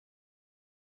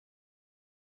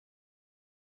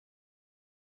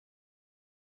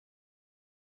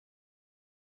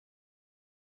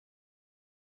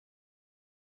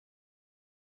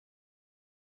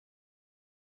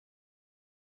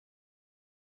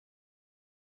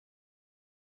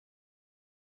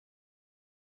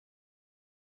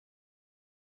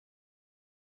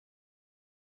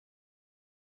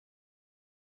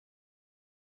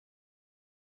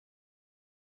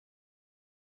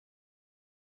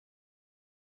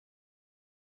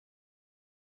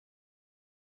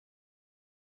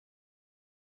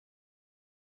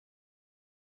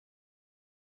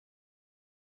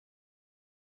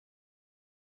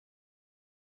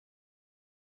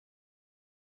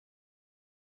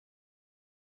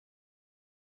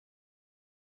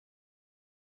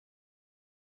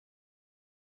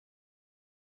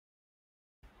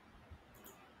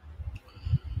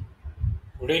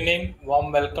Good evening,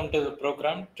 warm welcome to the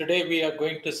program. Today we are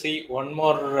going to see one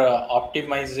more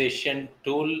optimization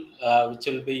tool which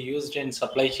will be used in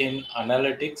supply chain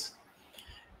analytics.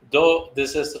 Though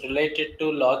this is related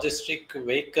to logistic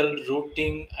vehicle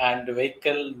routing and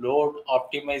vehicle load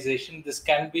optimization, this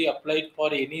can be applied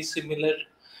for any similar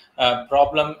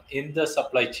problem in the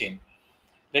supply chain.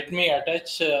 Let me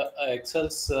attach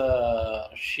Excel's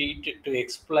sheet to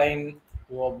explain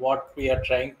what we are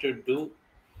trying to do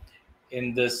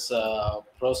in this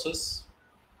process.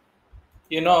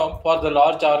 For the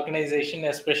large organization,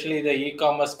 especially the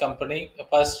e-commerce company,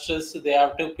 first is they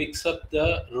have to fix up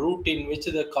the route in which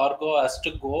the cargo has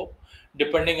to go,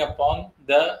 depending upon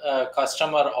the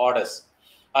customer orders.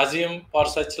 Assume for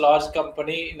such large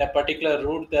company, in a particular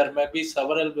route there may be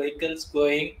several vehicles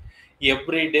going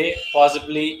every day,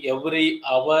 possibly every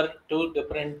hour, to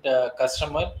different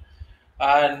customer.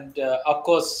 And of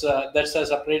course, that's a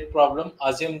separate problem.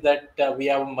 Assume that we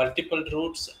have multiple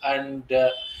routes, and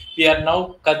we are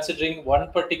now considering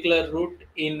one particular route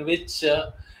in which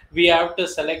we have to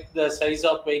select the size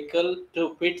of vehicle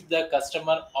to fit the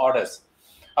customer orders.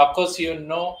 Of course,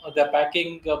 the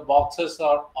packing boxes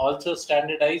are also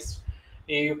standardized.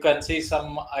 You can see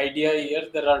some idea here.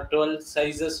 There are 12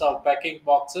 sizes of packing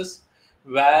boxes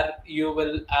where you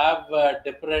will have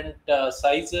different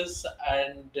sizes,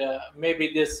 and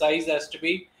maybe this size has to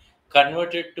be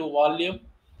converted to volume.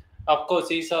 Of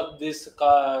course, each of these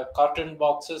carton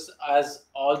boxes has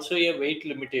also a weight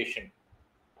limitation.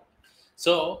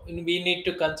 So we need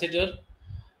to consider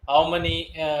how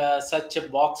many such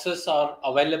boxes are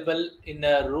available in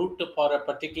a route for a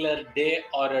particular day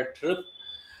or a trip,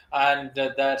 and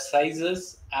their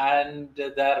sizes and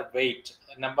their weight.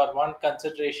 Number one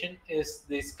consideration is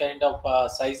this kind of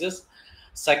sizes.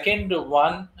 Second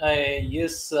one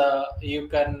is you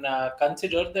can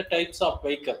consider the types of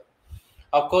vehicle.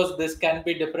 Of course, this can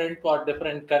be different for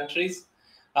different countries.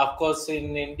 Of course,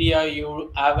 in India,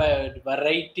 you have a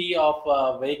variety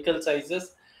of vehicle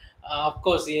sizes. Of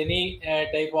course, any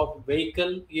type of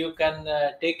vehicle you can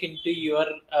take into your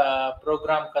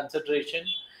program consideration.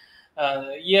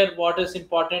 Here, what is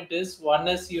important is, one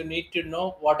is you need to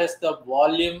know what is the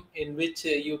volume in which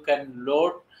you can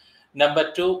load.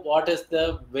 Number two, what is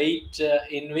the weight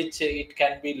in which it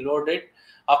can be loaded.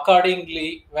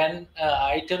 Accordingly, when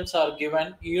items are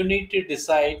given, you need to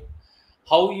decide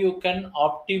how you can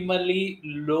optimally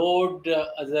load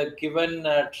the given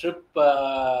trip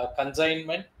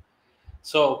consignment.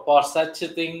 So for such a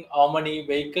thing, how many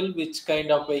vehicle, which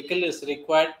kind of vehicle is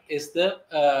required, is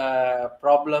the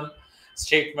problem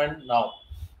statement now.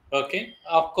 Okay.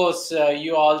 Of course,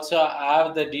 you also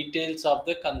have the details of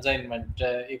the consignment.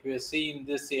 If you see in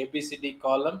this ABCD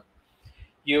column,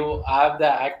 you have the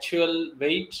actual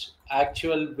weight,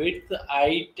 actual width,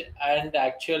 height, and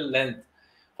actual length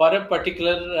for a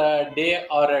particular day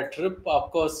or a trip.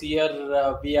 Of course,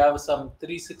 here we have some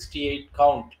 368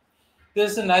 count.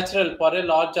 This is natural for a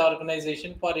large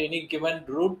organization. For any given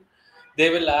route, they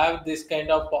will have this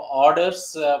kind of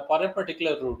orders for a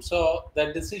particular route. So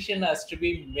the decision has to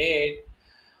be made,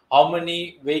 how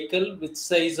many vehicle, which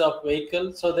size of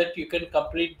vehicle, so that you can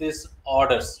complete these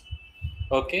orders.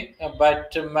 Okay,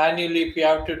 but manually, if you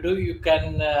have to do, you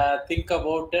can think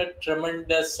about a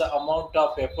tremendous amount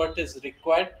of effort is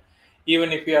required,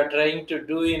 even if you are trying to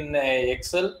do in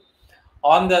Excel.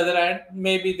 On the other hand,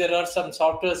 maybe there are some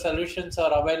software solutions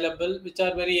are available which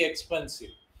are very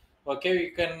expensive. Okay,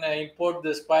 you can import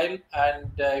this file, and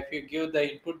if you give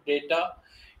the input data,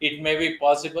 it may be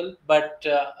possible, but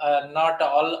not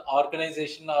all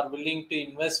organizations are willing to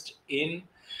invest in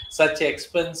such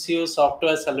expensive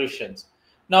software solutions.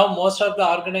 Now, most of the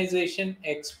organization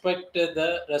expect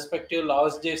the respective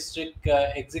logistic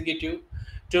executive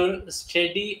to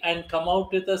study and come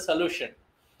out with a solution.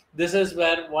 This is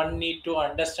where one need to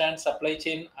understand supply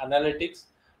chain analytics,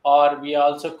 or we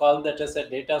also call that as a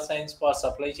data science for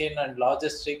supply chain and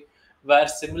logistic, where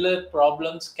similar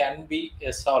problems can be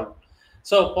solved.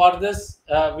 So for this,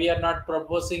 we are not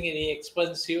proposing any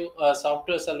expensive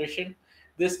software solution.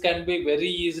 This can be very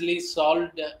easily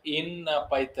solved in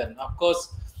Python. Of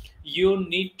course, you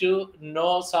need to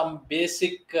know some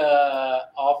basic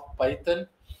of Python.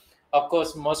 Of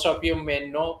course, most of you may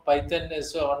know Python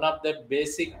is one of the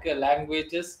basic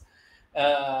languages,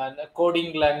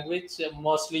 coding language,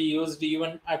 mostly used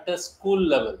even at a school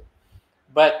level.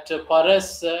 But for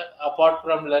us, apart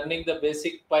from learning the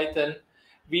basic Python,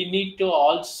 we need to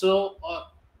also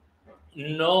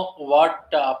know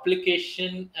what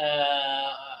application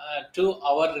to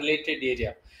our related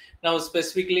area. Now,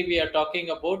 specifically, we are talking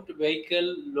about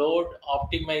vehicle load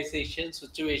optimization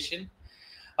situation.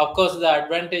 Of course, the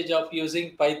advantage of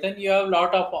using Python, you have a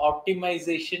lot of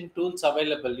optimization tools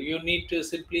available. You need to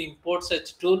simply import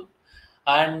such tool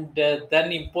and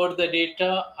then import the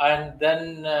data and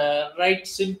then write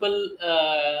simple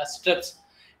steps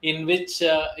in which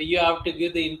you have to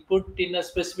give the input in a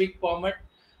specific format.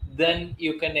 Then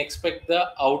you can expect the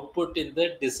output in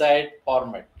the desired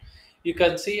format. You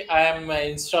can see I am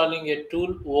installing a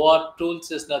tool. OR tools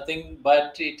is nothing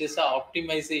but it is a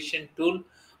optimization tool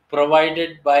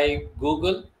provided by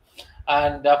Google.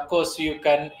 And of course you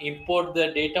can import the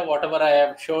data whatever I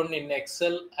have shown in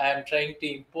Excel. I am trying to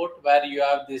import where you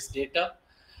have this data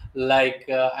like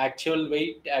actual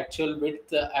weight, actual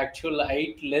width, actual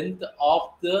height, length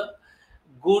of the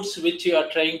goods which you are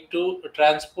trying to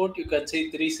transport. You can see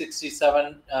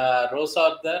 367 rows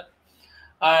are there.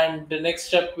 And the next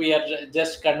step we are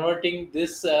just converting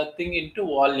this thing into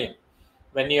volume.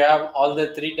 When you have all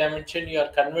the three dimension, you are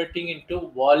converting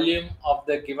into volume of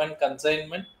the given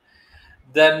consignment.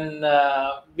 Then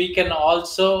we can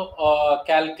also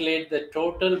calculate the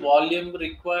total volume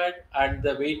required and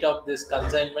the weight of this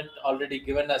consignment already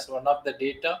given as one of the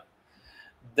data.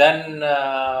 Then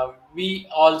we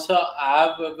also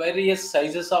have various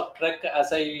sizes of truck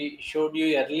as I showed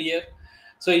you earlier.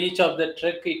 So each of the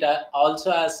truck it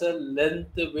also has a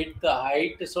length, width,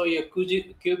 height. So a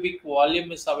cubic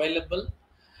volume is available,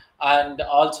 and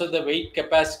also the weight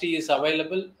capacity is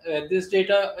available. This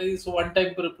data is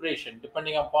one-time preparation.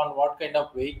 Depending upon what kind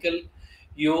of vehicle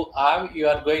you have, you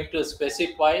are going to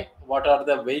specify what are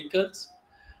the vehicles,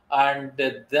 and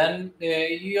then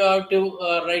you have to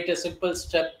write a simple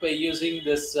step using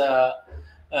this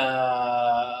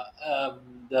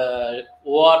the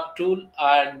OR tool,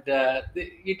 and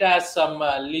it has some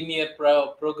linear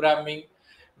programming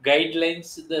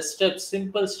guidelines. The step,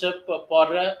 simple step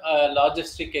for a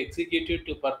logistic executive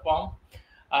to perform,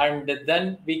 and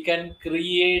then we can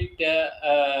create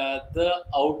the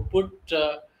output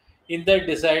in the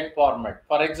desired format.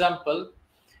 For example,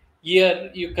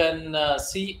 here you can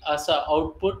see as a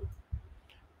output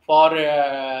for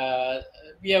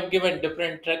we have given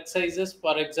different truck sizes.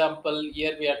 For example,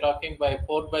 here we are talking by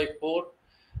 4 by 4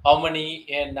 how many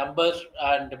number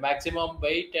and maximum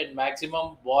weight and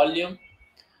maximum volume.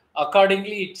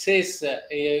 Accordingly it says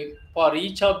for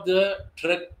each of the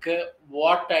truck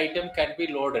what item can be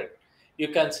loaded. You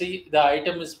can see the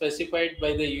item is specified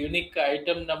by the unique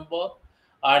item number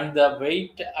and the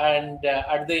weight, and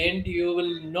at the end you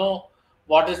will know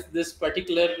what is this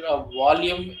particular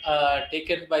volume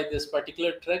taken by this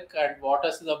particular truck and what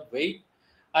is the weight.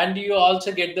 And you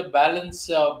also get the balance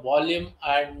volume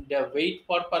and weight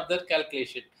for further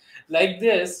calculation. Like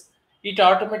this, it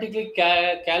automatically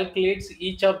calculates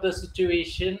each of the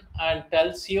situation and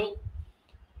tells you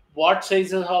what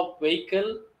sizes of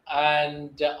vehicle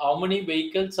and how many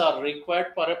vehicles are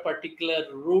required for a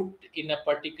particular route in a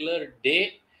particular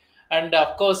day. And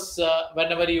of course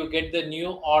whenever you get the new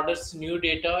orders, new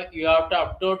data, you have to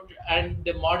upload and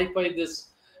modify this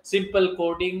simple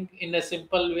coding in a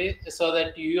simple way so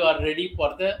that you are ready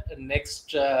for the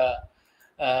next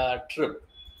trip.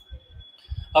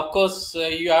 Of course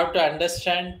you have to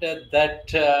understand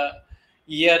that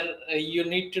here you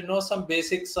need to know some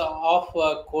basics of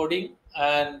coding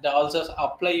and also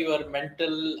apply your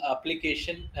mental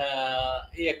application.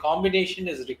 A combination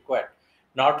is required,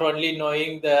 not only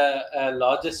knowing the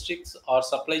logistics or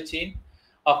supply chain.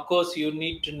 Of course you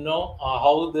need to know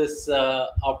how this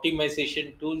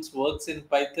optimization tools works in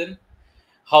Python,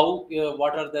 how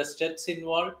what are the steps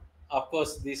involved. Of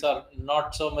course these are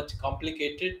not so much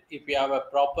complicated if you have a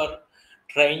proper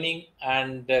training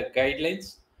and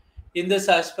guidelines. In this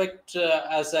aspect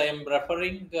as I am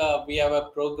referring, we have a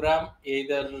program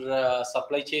either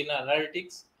supply chain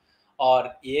analytics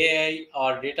or AI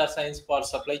or data science for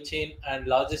supply chain and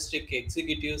logistic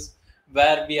executives,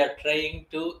 where we are trying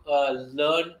to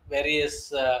learn various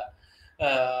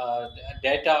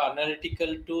data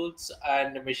analytical tools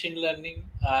and machine learning.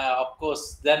 Of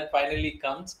course, then finally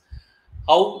comes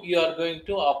how you are going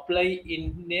to apply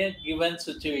in a given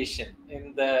situation.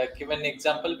 In the given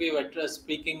example, we were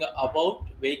speaking about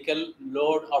vehicle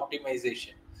load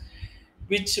optimization,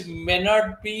 which may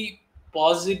not be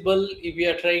possible if you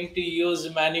are trying to use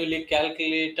manually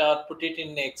calculate or put it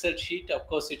in Excel sheet. Of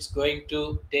course, it's going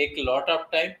to take a lot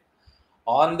of time.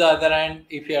 On the other hand,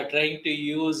 if you are trying to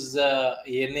use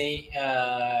any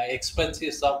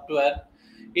expensive software,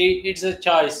 it's a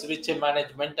choice which a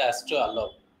management has to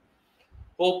allow.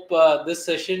 Hope this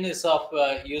session is of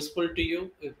useful to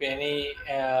you. If any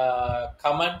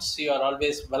comments, you are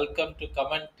always welcome to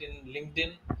comment in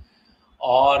LinkedIn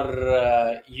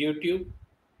or YouTube.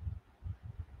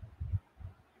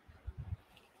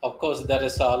 Of course, there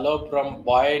is a hello from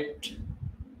Boyd.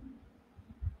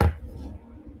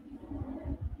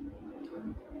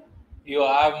 You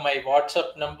have my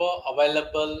WhatsApp number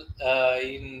available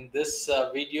in this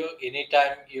video.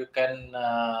 Anytime you can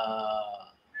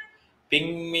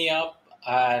ping me up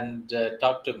and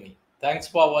talk to me. Thanks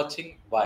for watching. Bye.